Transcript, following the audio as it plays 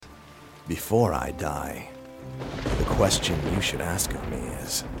Before I die, the question you should ask of me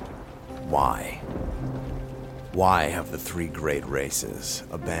is, why? Why have the three great races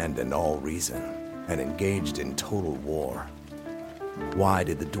abandoned all reason and engaged in total war? Why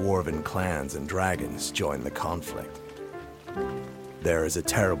did the dwarven clans and dragons join the conflict? There is a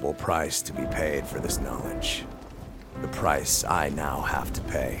terrible price to be paid for this knowledge. The price I now have to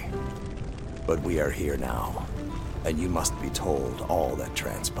pay. But we are here now, and you must be told all that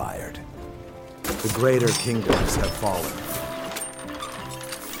transpired. The greater kingdoms have fallen.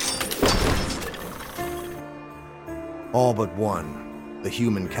 All but one, the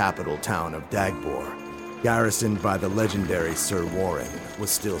human capital town of Dagbor, garrisoned by the legendary Sir Warren, was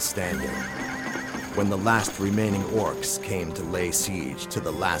still standing. When the last remaining orcs came to lay siege to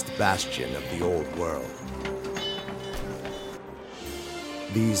the last bastion of the old world.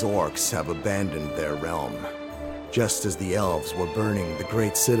 These orcs have abandoned their realm, just as the elves were burning the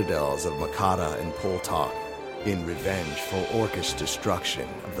great citadels of Makata and Poltalk in revenge for orcish destruction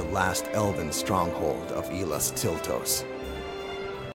of the last elven stronghold of Elas Tiltos.